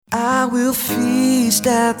I will feast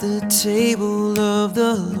at the table of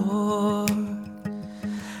the Lord.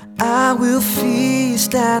 I will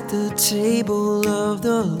feast at the table of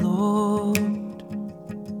the Lord.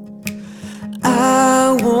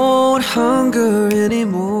 I won't hunger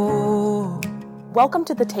anymore. Welcome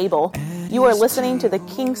to The Table. You are listening to the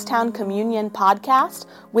Kingstown Communion podcast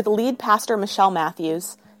with lead pastor Michelle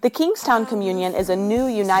Matthews. The Kingstown Communion is a new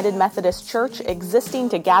United Methodist church existing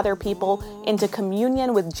to gather people into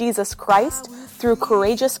communion with Jesus Christ through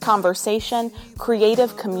courageous conversation,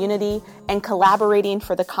 creative community, and collaborating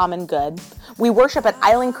for the common good. We worship at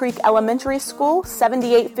Island Creek Elementary School,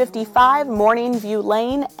 7855 Morning View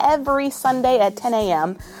Lane, every Sunday at 10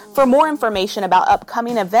 a.m. For more information about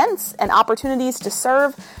upcoming events and opportunities to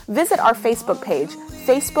serve, visit our Facebook page,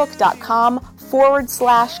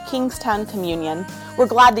 facebook.com/Kingstown Communion. We're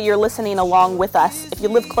glad that you're listening along with us. If you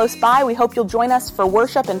live close by, we hope you'll join us for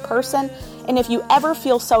worship in person. And if you ever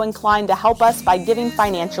feel so inclined to help us by giving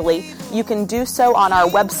financially, you can do so on our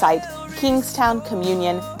website,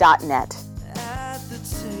 kingstowncommunion.net. At the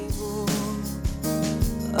table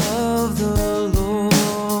of the Lord,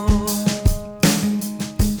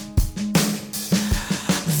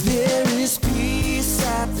 there is peace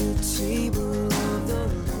at the table of the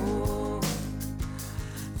Lord.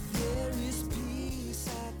 There is peace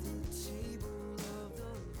at the table of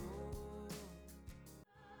the Lord.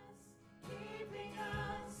 Keeping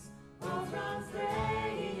us all from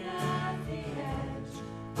straying at the edge.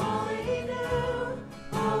 All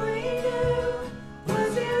we knew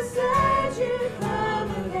was you said you'd come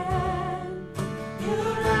again.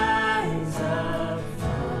 You'd rise up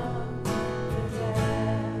from the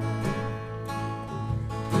dead.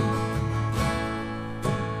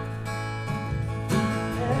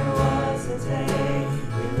 There was a day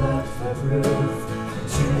we looked for proof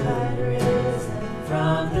that you had risen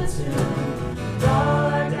from the tomb. And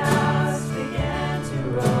all our doubts began to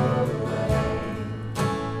roll away.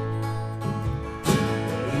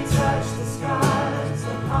 We touched the scars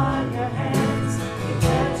upon your hands. We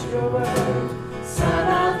kept your word, Son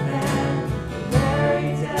of Man. The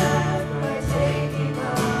very death partaking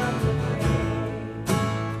of the grave.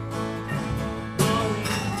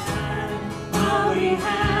 All we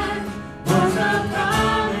had was a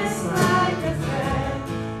promise like a thread,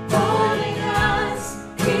 holding us,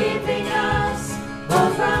 keeping us,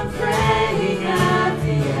 all from fraying at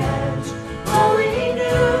the edge. All we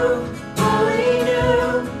knew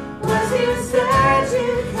was you said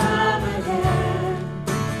you'd come again.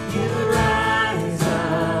 You'd rise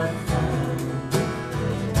up from the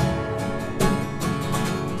dead.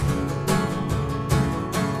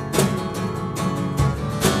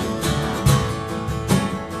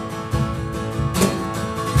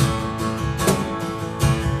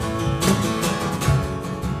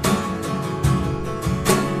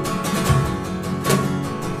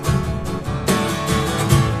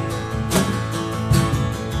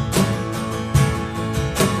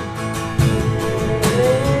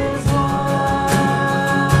 Is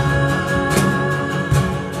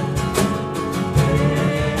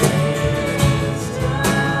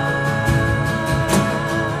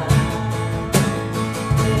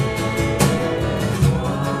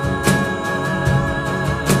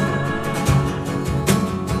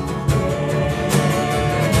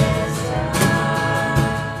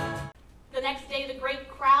The next day, the great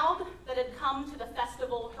crowd that had come to the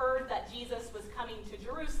festival heard that Jesus was coming to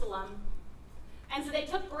Jerusalem. And so they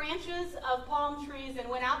took branches of palm trees and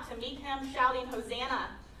went out to meet him, shouting, "Hosanna!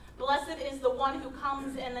 Blessed is the one who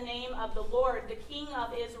comes in the name of the Lord, the King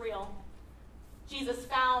of Israel." Jesus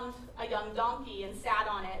found a young donkey and sat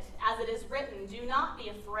on it. As it is written, "Do not be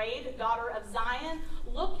afraid, daughter of Zion.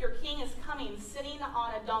 Look, your king is coming, sitting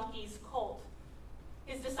on a donkey's colt."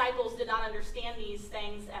 His disciples did not understand these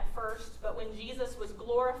things at first, but when Jesus was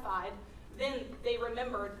glorified, then they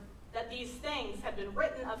remembered that these things had been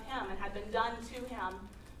written of him and had been done to him.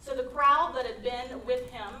 So the crowd that had been with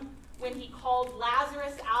him when he called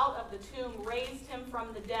Lazarus out of the tomb, raised him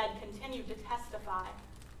from the dead, continued to testify.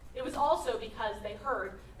 It was also because they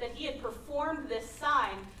heard that he had performed this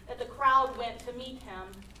sign that the crowd went to meet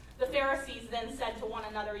him. The Pharisees then said to one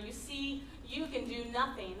another, "You see, you can do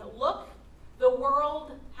nothing. Look, the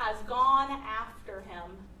world has gone after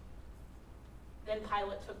him." Then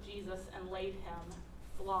Pilate took Jesus and laid him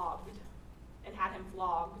flogged, and had him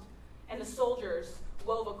flogged. And the soldiers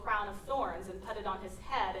wove a crown of thorns and put it on his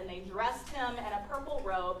head, and they dressed him in a purple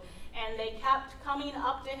robe, and they kept coming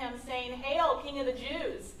up to him saying, "Hail, King of the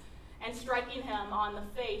Jews!" and striking him on the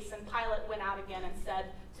face. And Pilate went out again and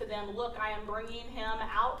said to them, "Look, I am bringing him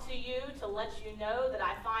out to you to let you know that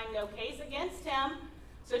I find no case against him."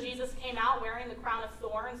 So Jesus came out wearing the crown of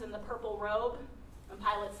thorns and the purple robe, and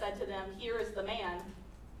Pilate said to them, "Here is the man."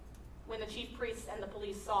 When the chief priests and the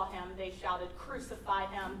police saw him, they shouted, "Crucify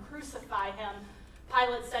him, crucify him."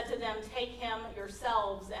 Pilate said to them, "Take him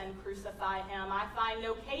yourselves and crucify him. I find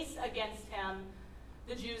no case against him."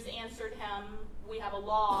 The Jews answered him, "We have a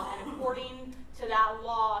law, and according to that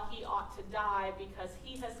law he ought to die because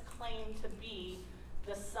he has claimed to be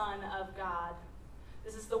the Son of God."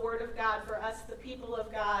 This is the word of God for us, the people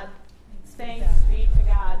of God. Thanks be to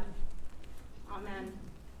God. Amen.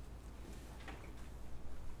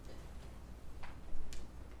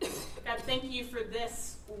 God, thank you for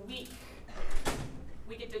this week.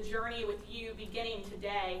 We get to journey with you beginning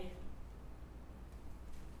today.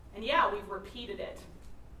 And yeah, we've repeated it.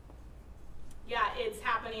 Yeah, it's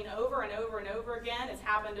happening over and over and over again. It's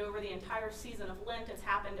happened over the entire season of Lent. It's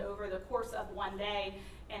happened over the course of one day.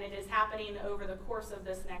 And it is happening over the course of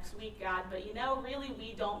this next week, God. But you know, really,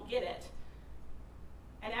 we don't get it.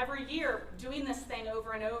 And every year, doing this thing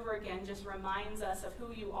over and over again just reminds us of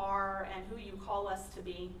who you are and who you call us to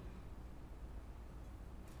be.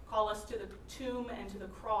 Call us to the tomb and to the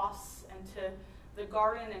cross and to the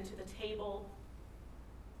garden and to the table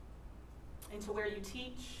and to where you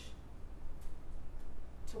teach,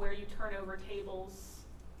 to where you turn over tables,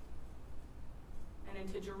 and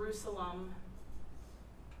into Jerusalem,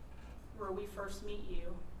 where we first meet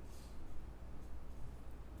you.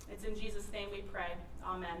 It's in Jesus' name we pray.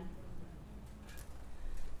 Amen.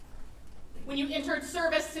 When you entered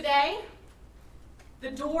service today,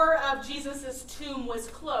 the door of Jesus' tomb was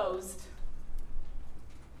closed.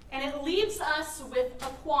 And it leaves us with a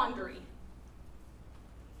quandary.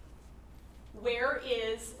 Where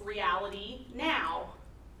is reality now?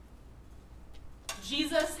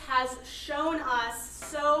 Jesus has shown us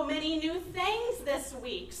so many new things this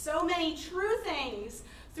week, so many true things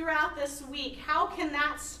throughout this week. How can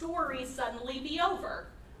that story suddenly be over?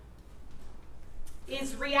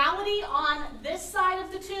 Is reality on this side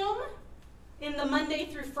of the tomb in the Monday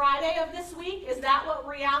through Friday of this week? Is that what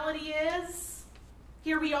reality is?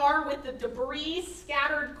 Here we are with the debris,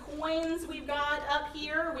 scattered coins we've got up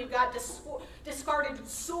here. We've got discarded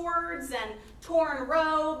swords and torn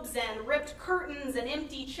robes and ripped curtains and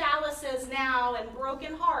empty chalices now and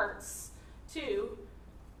broken hearts too.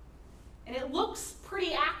 And it looks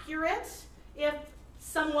pretty accurate, if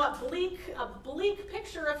somewhat bleak, a bleak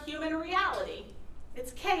picture of human reality.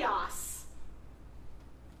 It's chaos.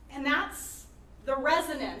 And that's the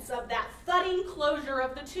resonance of that thudding closure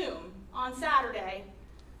of the tomb on Saturday.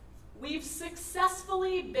 We've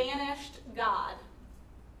successfully banished God.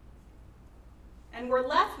 And we're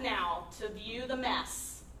left now to view the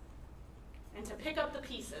mess and to pick up the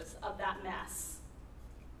pieces of that mess.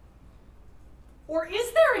 Or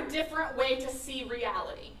is there a different way to see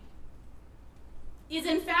reality? Is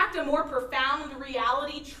in fact a more profound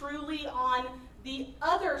reality truly on the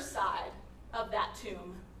other side of that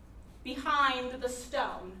tomb, behind the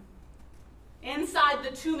stone, inside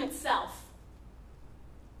the tomb itself?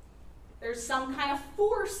 There's some kind of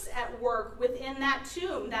force at work within that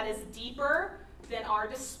tomb that is deeper than our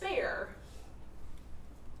despair,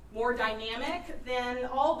 more dynamic than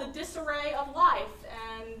all the disarray of life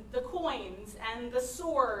and the coins and the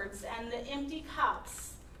swords and the empty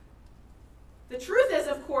cups. The truth is,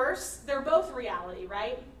 of course, they're both reality,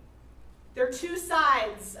 right? They're two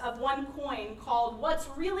sides of one coin called what's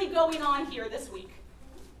really going on here this week.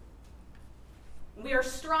 We are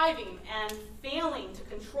striving and failing to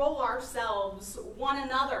control ourselves, one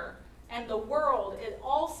another, and the world. It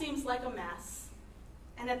all seems like a mess.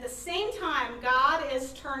 And at the same time, God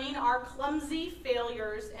is turning our clumsy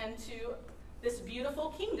failures into this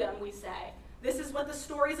beautiful kingdom, we say. This is what the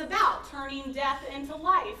story's about, turning death into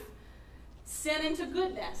life, sin into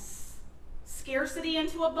goodness, scarcity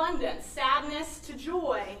into abundance, sadness to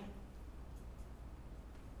joy.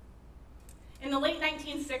 In the late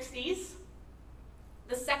 1960s,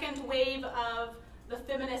 the second wave of the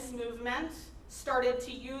feminist movement started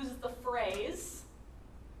to use the phrase,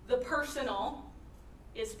 "the personal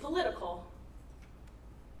is political."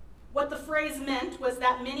 What the phrase meant was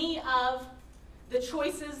that many of the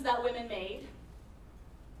choices that women made,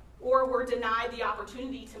 or were denied the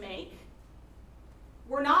opportunity to make,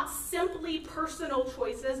 were not simply personal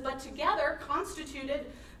choices, but together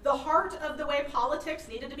constituted the heart of the way politics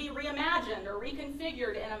needed to be reimagined or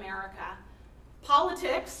reconfigured in America.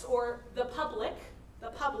 Politics, or the public,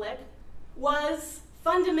 was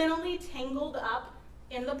fundamentally tangled up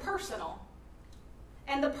in the personal.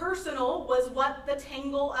 And the personal was what the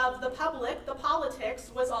tangle of the public, the politics,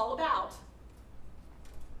 was all about.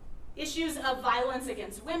 Issues of violence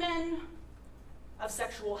against women, of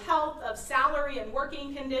sexual health, of salary and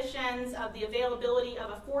working conditions, of the availability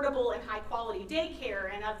of affordable and high-quality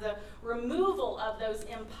daycare, and of the removal of those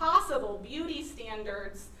impossible beauty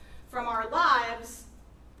standards from our lives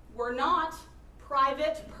were not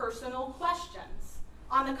private, personal questions.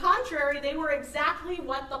 On the contrary, they were exactly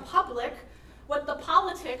what the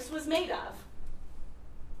politics was made of.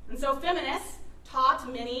 And so feminists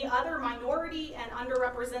taught many other minority and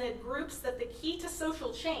underrepresented groups that the key to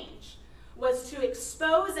social change was to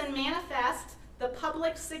expose and manifest the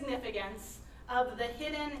public significance of the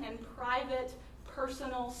hidden and private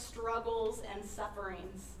personal struggles and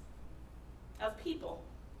sufferings of people.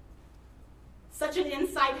 Such an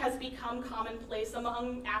insight has become commonplace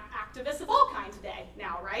among activists of all kinds today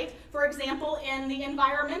now, right? For example, in the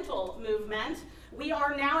environmental movement, we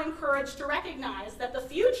are now encouraged to recognize that the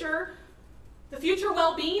future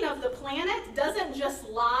well-being of the planet doesn't just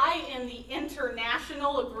lie in the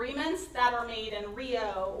international agreements that are made in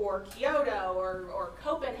Rio or Kyoto or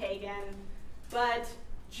Copenhagen, but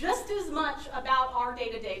just as much about our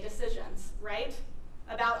day-to-day decisions, right?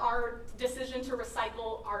 About our decision to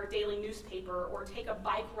recycle our daily newspaper or take a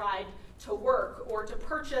bike ride to work or to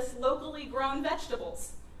purchase locally grown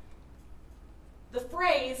vegetables. The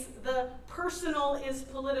phrase, "the personal is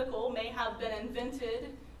political," may have been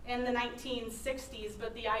invented in the 1960s,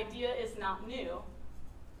 but the idea is not new.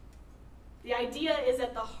 The idea is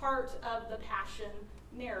at the heart of the Passion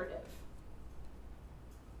narrative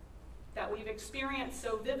that we've experienced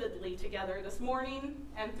so vividly together this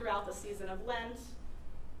morning and throughout the season of Lent.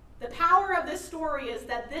 The power of this story is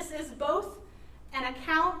that this is both an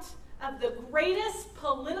account of the greatest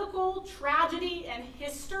political tragedy in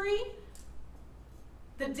history,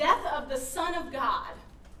 the death of the Son of God,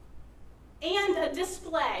 and a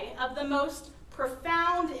display of the most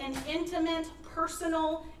profound and intimate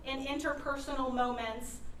personal and interpersonal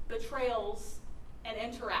moments, betrayals, and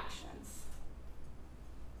interactions.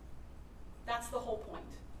 That's the whole point.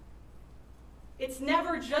 It's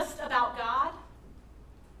never just about God,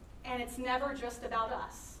 and it's never just about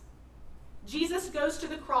us. Jesus goes to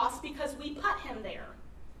the cross because we put him there.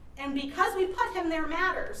 And because we put him there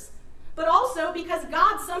matters, but also because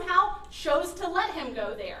God somehow chose to let him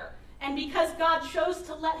go there. And because God chose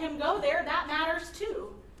to let him go there, that matters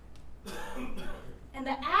too. And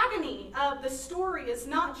the agony of the story is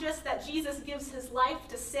not just that Jesus gives his life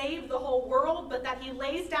to save the whole world, but that he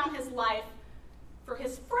lays down his life for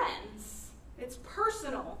his friends. It's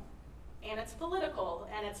personal, and it's political,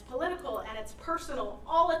 and it's political, and it's personal,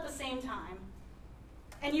 all at the same time.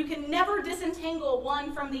 And you can never disentangle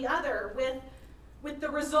one from the other with the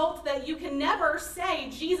result that you can never say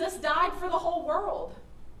Jesus died for the whole world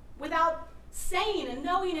without saying and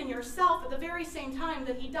knowing in yourself at the very same time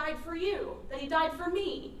that he died for you, that he died for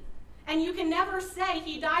me. And you can never say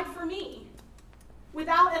he died for me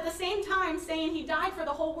without at the same time saying he died for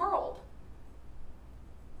the whole world.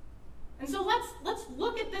 And so let's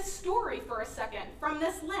look at this story for a second from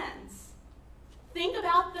this lens. Think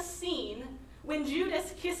about the scene when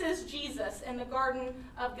Judas kisses Jesus in the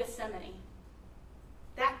Garden of Gethsemane.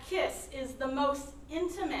 That kiss is the most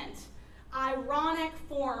intimate, ironic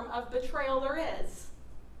form of betrayal there is.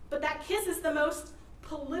 But that kiss is the most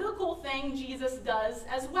political thing Jesus does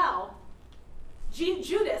as well.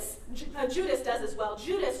 Judas does as well.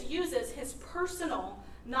 Judas uses his personal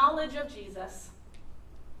knowledge of Jesus,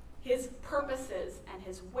 his purposes and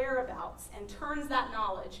his whereabouts, and turns that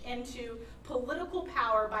knowledge into political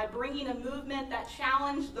power by bringing a movement that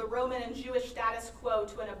challenged the Roman and Jewish status quo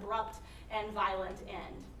to an abrupt and violent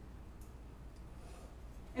end.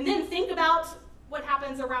 And then think about what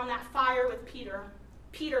happens around that fire with Peter.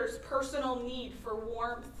 Peter's personal need for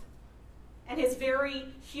warmth and his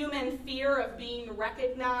very human fear of being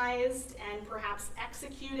recognized and perhaps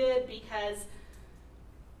executed because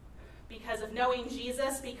of knowing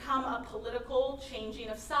Jesus become a political changing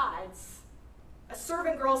of sides. A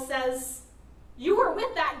servant girl says, "You were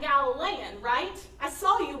with that Galilean, right? I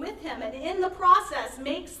saw you with him," and in the process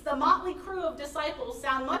makes the motley crew of disciples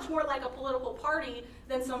sound much more like a political party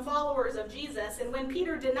than some followers of Jesus. And when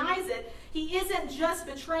Peter denies it, he isn't just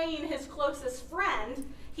betraying his closest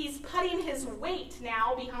friend, he's putting his weight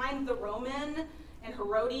now behind the Roman and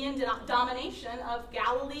Herodian domination of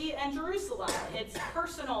Galilee and Jerusalem. It's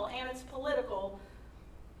personal and it's political.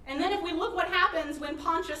 And then if we look what happens when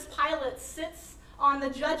Pontius Pilate sits on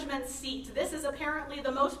the judgment seat, this is apparently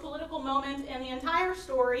the most political moment in the entire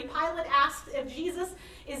story. Pilate asks if Jesus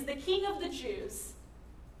is the king of the Jews.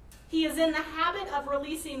 He is in the habit of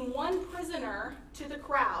releasing one prisoner to the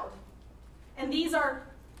crowd. And these are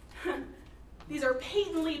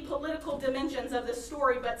patently political dimensions of the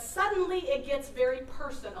story, but suddenly it gets very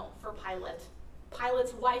personal for Pilate.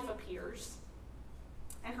 Pilate's wife appears,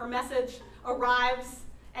 and her message arrives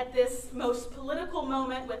at this most political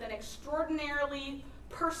moment with an extraordinarily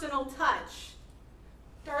personal touch.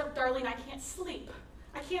 Darlene, I can't sleep.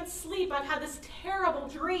 I can't sleep. I've had this terrible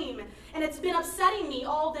dream, and it's been upsetting me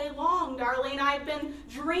all day long, Darlene. I've been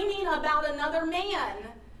dreaming about another man,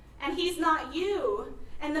 and he's not you.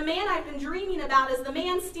 And the man I've been dreaming about is the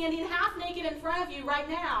man standing half naked in front of you right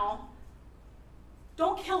now.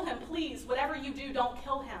 Don't kill him, please. Whatever you do, don't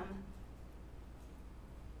kill him.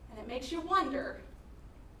 And it makes you wonder,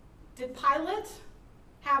 did Pilate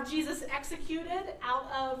have Jesus executed out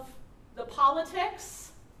of the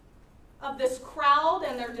politics of this crowd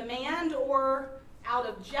and their demand, or out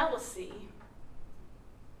of jealousy?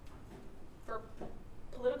 For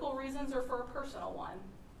political reasons or for a personal one?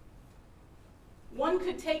 One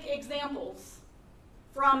could take examples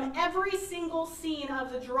from every single scene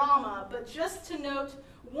of the drama, but just to note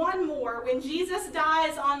one more, when Jesus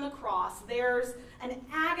dies on the cross, there's an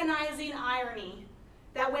agonizing irony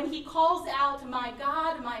that when he calls out, my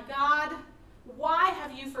God, why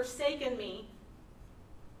have you forsaken me?"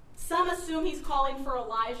 Some assume he's calling for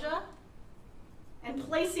Elijah and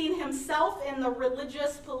placing himself in the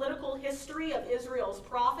religious political history of Israel's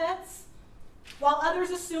prophets, while others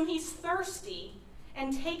assume he's thirsty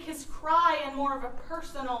and take his cry in more of a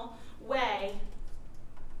personal way.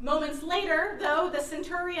 Moments later, though, the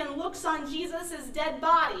centurion looks on Jesus' dead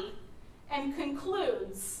body and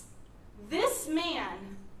concludes, this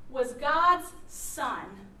man was God's son,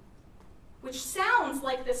 which sounds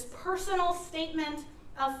like this personal statement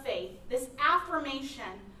of faith, this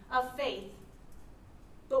affirmation of faith.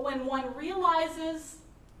 But when one realizes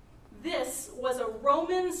this was a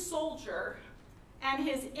Roman soldier and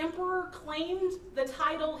his emperor claimed the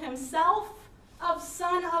title himself of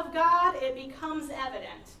Son of God, it becomes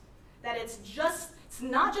evident that it's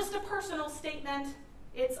not just a personal statement,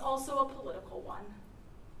 it's also a political one.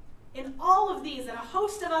 In all of these and a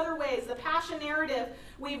host of other ways, the Passion narrative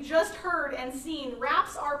we've just heard and seen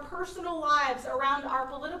wraps our personal lives around our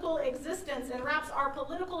political existence and wraps our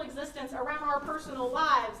political existence around our personal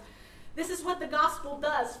lives. This is what the gospel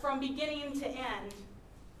does from beginning to end.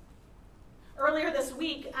 Earlier this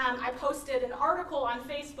week, I posted an article on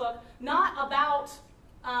Facebook, not about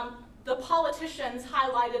the politicians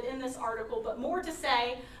highlighted in this article, but more to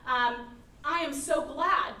say, I am so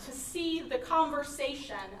glad to see the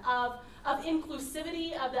conversation of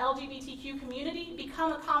inclusivity of the LGBTQ community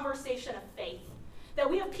become a conversation of faith. That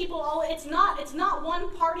we have people it's not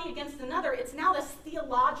one party against another, it's now this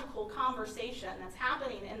theological conversation that's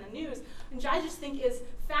happening in the news, which I just think is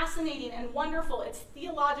fascinating and wonderful. It's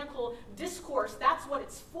theological discourse, that's what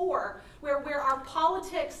it's for, where our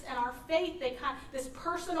politics and our faith, this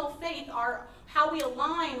personal faith, are how we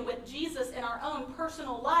align with Jesus in our own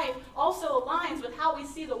personal life, also aligns with how we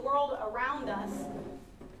see the world around us.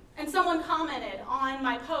 And someone commented on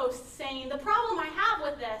my post saying, the problem I have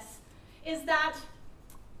with this is that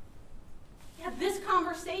this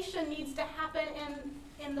conversation needs to happen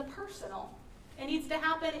in the personal. It needs to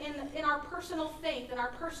happen in our personal faith, in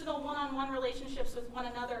our personal one-on-one relationships with one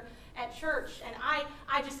another at church. And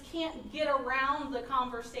I just can't get around the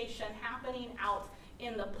conversation happening out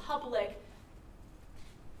in the public.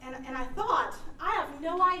 And I thought, I have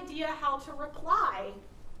no idea how to reply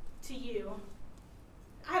to you.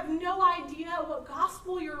 I have no idea what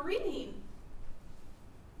gospel you're reading.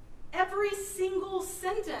 Every single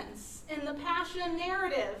sentence in the Passion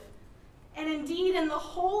narrative, and indeed in the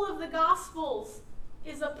whole of the Gospels,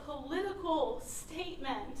 is a political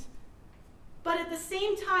statement. But at the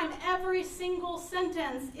same time, every single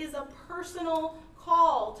sentence is a personal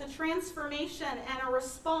call to transformation and a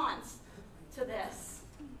response to this.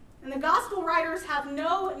 And the Gospel writers have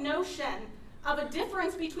no notion of a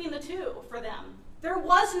difference between the two for them. There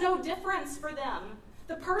was no difference for them.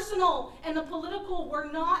 The personal and the political were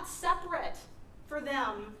not separate for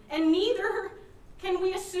them, and neither can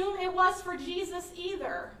we assume it was for Jesus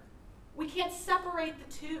either. We can't separate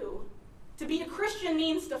the two. To be a Christian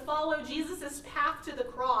means to follow Jesus' path to the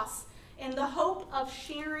cross in the hope of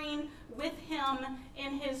sharing with him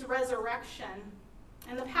in his resurrection.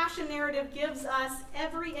 And the Passion narrative gives us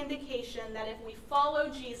every indication that if we follow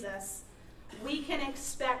Jesus, we can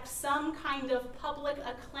expect some kind of public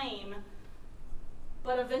acclaim,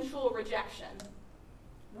 but eventual rejection.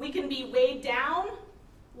 We can be weighed down,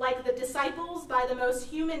 like the disciples, by the most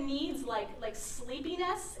human needs, like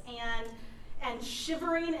sleepiness and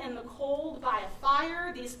shivering in the cold by a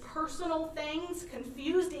fire, these personal things,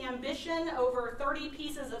 confused ambition over 30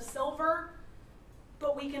 pieces of silver.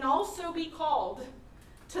 But we can also be called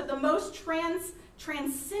to the most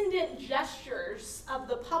transcendent gestures of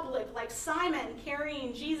the public, like Simon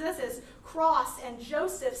carrying Jesus' cross and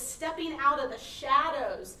Joseph stepping out of the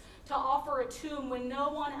shadows to offer a tomb when no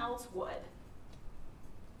one else would.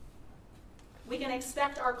 We can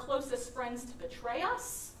expect our closest friends to betray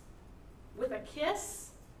us with a kiss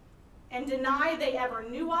and deny they ever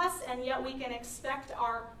knew us, and yet we can expect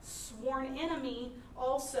our sworn enemy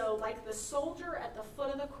also, like the soldier at the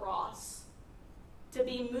foot of the cross, to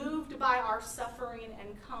be moved by our suffering and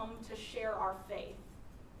come to share our faith.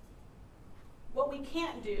 What we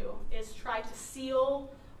can't do is try to seal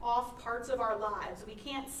off parts of our lives. We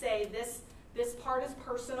can't say this part is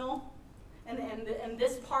personal and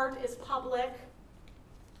this part is public,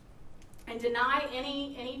 and deny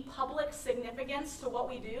any public significance to what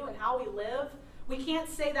we do and how we live. We can't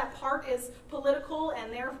say that part is political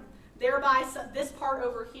and thereby this part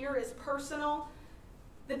over here is personal.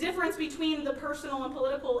 The difference between the personal and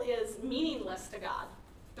political is meaningless to God.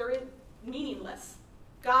 They're meaningless.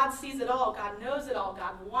 God sees it all. God knows it all.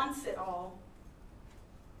 God wants it all.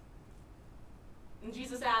 And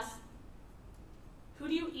Jesus asks, who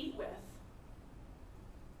do you eat with?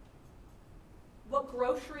 What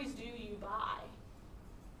groceries do you buy?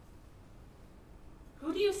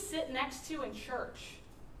 Who do you sit next to in church?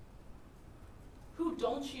 Who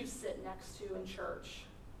don't you sit next to in church?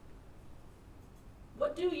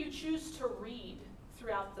 What do you choose to read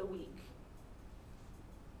throughout the week?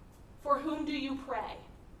 For whom do you pray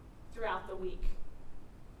throughout the week?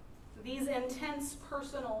 These intense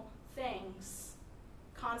personal things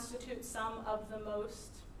constitute some of the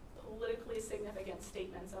most politically significant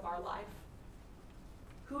statements of our life.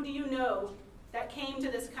 Who do you know that came to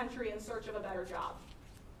this country in search of a better job?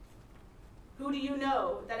 Who do you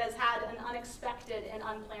know that has had an unexpected and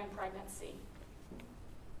unplanned pregnancy?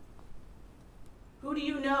 Who do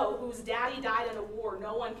you know whose daddy died in a war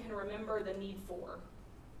no one can remember the need for?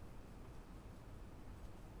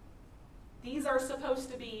 These are supposed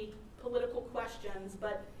to be political questions,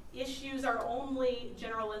 but issues are only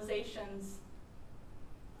generalizations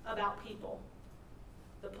about people.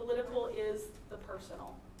 The political is the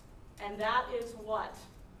personal. And that is what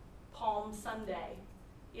Palm Sunday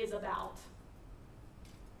is about.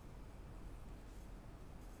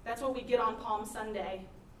 That's what we get on Palm Sunday.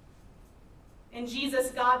 In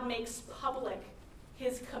Jesus, God makes public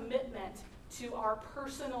his commitment to our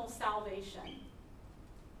personal salvation.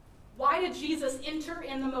 Why did Jesus enter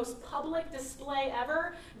in the most public display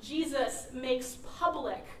ever? Jesus makes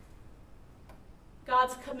public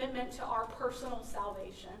God's commitment to our personal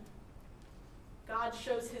salvation. God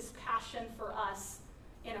shows his passion for us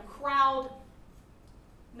in a crowd,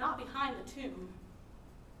 not behind the tomb,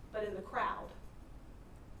 but in the crowd.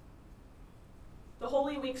 The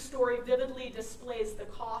Holy Week story vividly displays the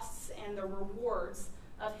costs and the rewards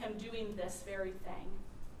of him doing this very thing,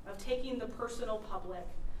 of taking the personal public.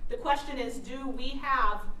 The question is, do we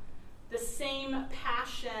have the same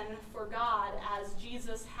passion for God as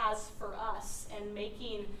Jesus has for us and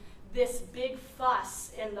making this big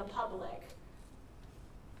fuss in the public?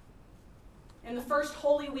 In the first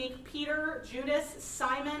Holy Week, Peter, Judas,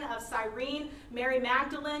 Simon of Cyrene, Mary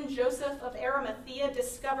Magdalene, Joseph of Arimathea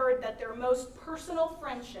discovered that their most personal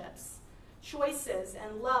friendships, choices,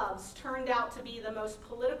 and loves turned out to be the most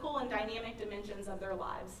political and dynamic dimensions of their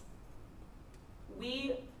lives.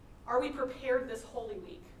 Are we prepared this Holy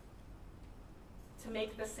Week to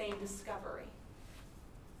make the same discovery?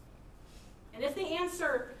 And if the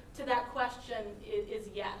answer to that question is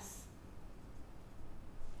yes,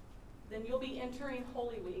 then you'll be entering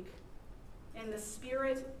Holy Week in the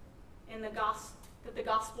spirit and that the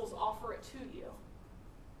Gospels offer it to you.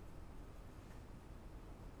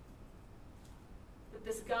 That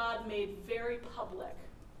this God made very public,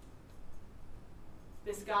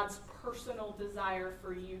 this God's personal desire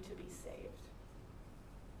for you to be saved.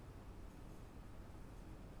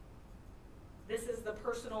 This is the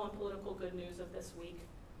personal and political good news of this week.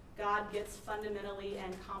 God gets fundamentally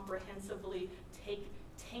and comprehensively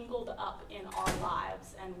tangled up in our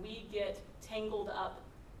lives, and we get tangled up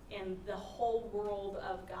in the whole world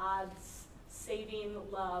of God's saving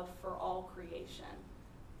love for all creation.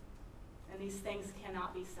 And these things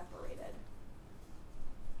cannot be separated.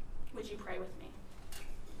 Would you pray with me?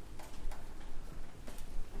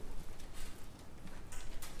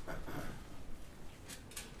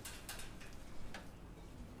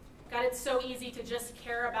 God, it's so easy to just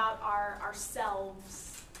care about ourselves.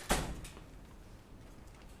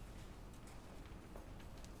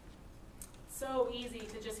 So easy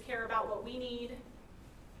to just care about what we need,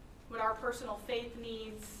 what our personal faith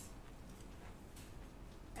needs.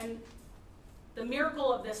 And the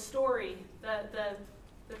miracle of this story,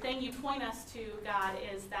 the The thing you point us to, God,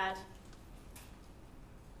 is that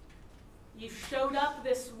you showed up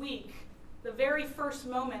this week, the very first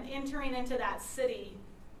moment, entering into that city,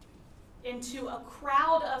 into a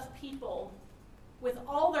crowd of people with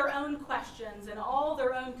all their own questions and all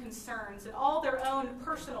their own concerns and all their own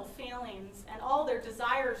personal failings and all their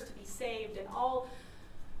desires to be saved and all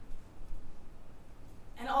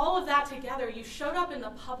of that together. You showed up in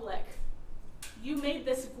the public. You made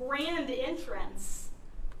this grand entrance.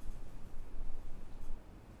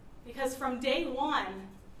 Because from day one,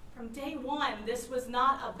 this was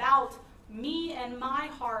not about me and my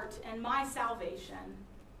heart and my salvation.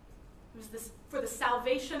 It was this for the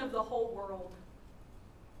salvation of the whole world.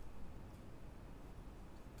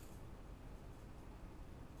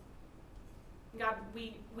 God,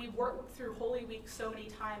 we work through Holy Week so many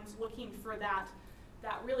times looking for that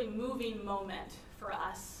really moving moment for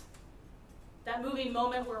us. That moving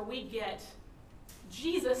moment where we get,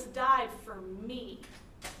 Jesus died for me.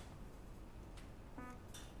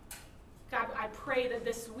 God, I pray that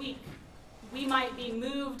this week we might be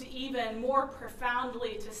moved even more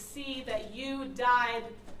profoundly to see that you died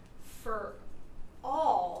for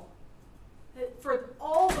all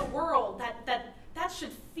the world, that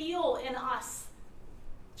should feel in us,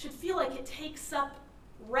 should feel like it takes up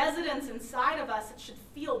residence inside of us. It should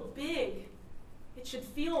feel big. It should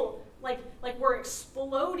feel like we're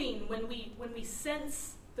exploding when we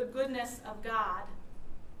sense the goodness of God.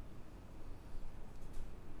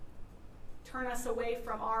 Turn us away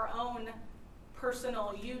from our own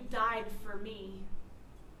personal, you died for me,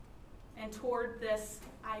 and toward this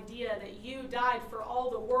idea that you died for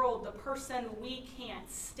all the world, the person we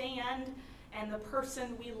can't stand and the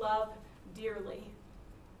person we love dearly.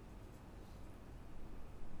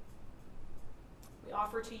 We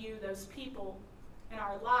offer to you those people in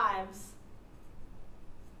our lives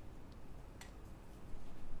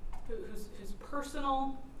whose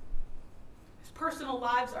personal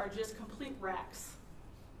lives are just complete wrecks.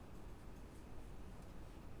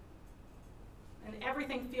 And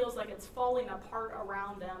everything feels like it's falling apart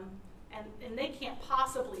around them. And they can't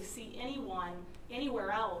possibly see anyone anywhere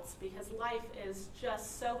else because life is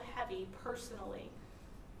just so heavy personally.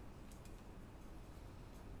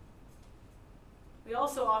 We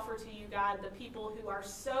also offer to you, God, the people who are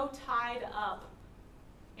so tied up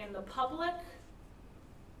in the public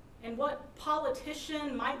and what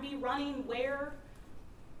politician might be running where,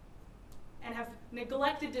 and have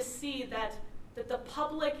neglected to see that the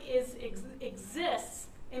public exists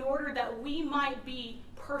in order that we might be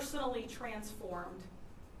personally transformed.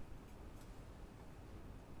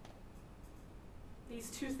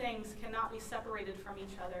 These two things cannot be separated from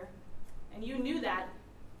each other. And you knew that.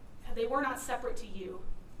 They were not separate to you.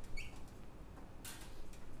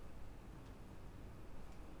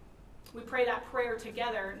 We pray that prayer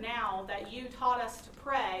together now that you taught us to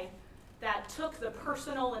pray, that took the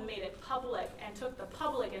personal and made it public, and took the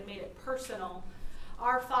public and made it personal.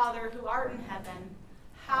 Our Father, who art in heaven,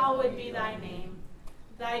 hallowed be thy name.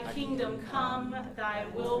 Thy kingdom come, thy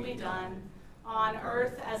will be done, on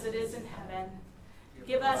earth as it is in heaven.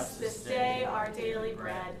 Give us this day our daily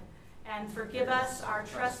bread, and forgive us our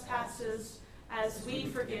trespasses as we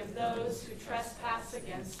forgive those who trespass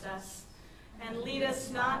against us. And lead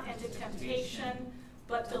us not into temptation,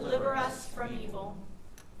 but deliver us from evil.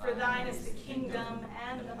 For thine is the kingdom,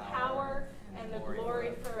 and the power, and the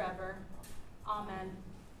glory forever. Amen.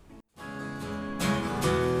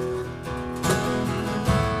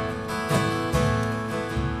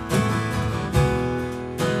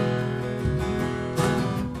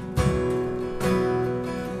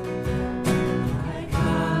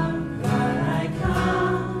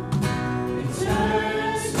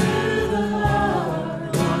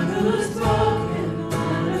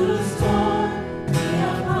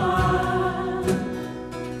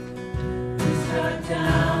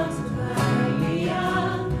 Down to bury me out.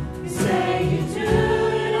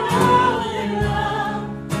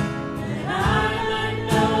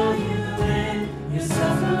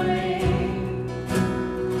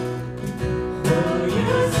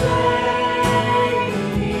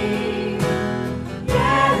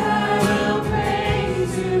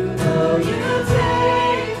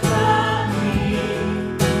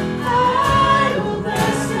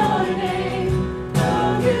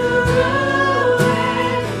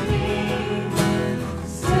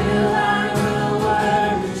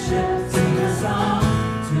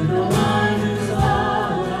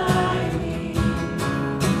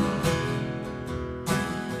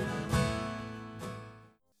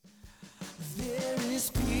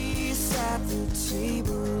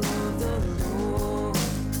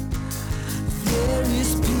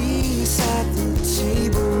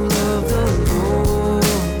 table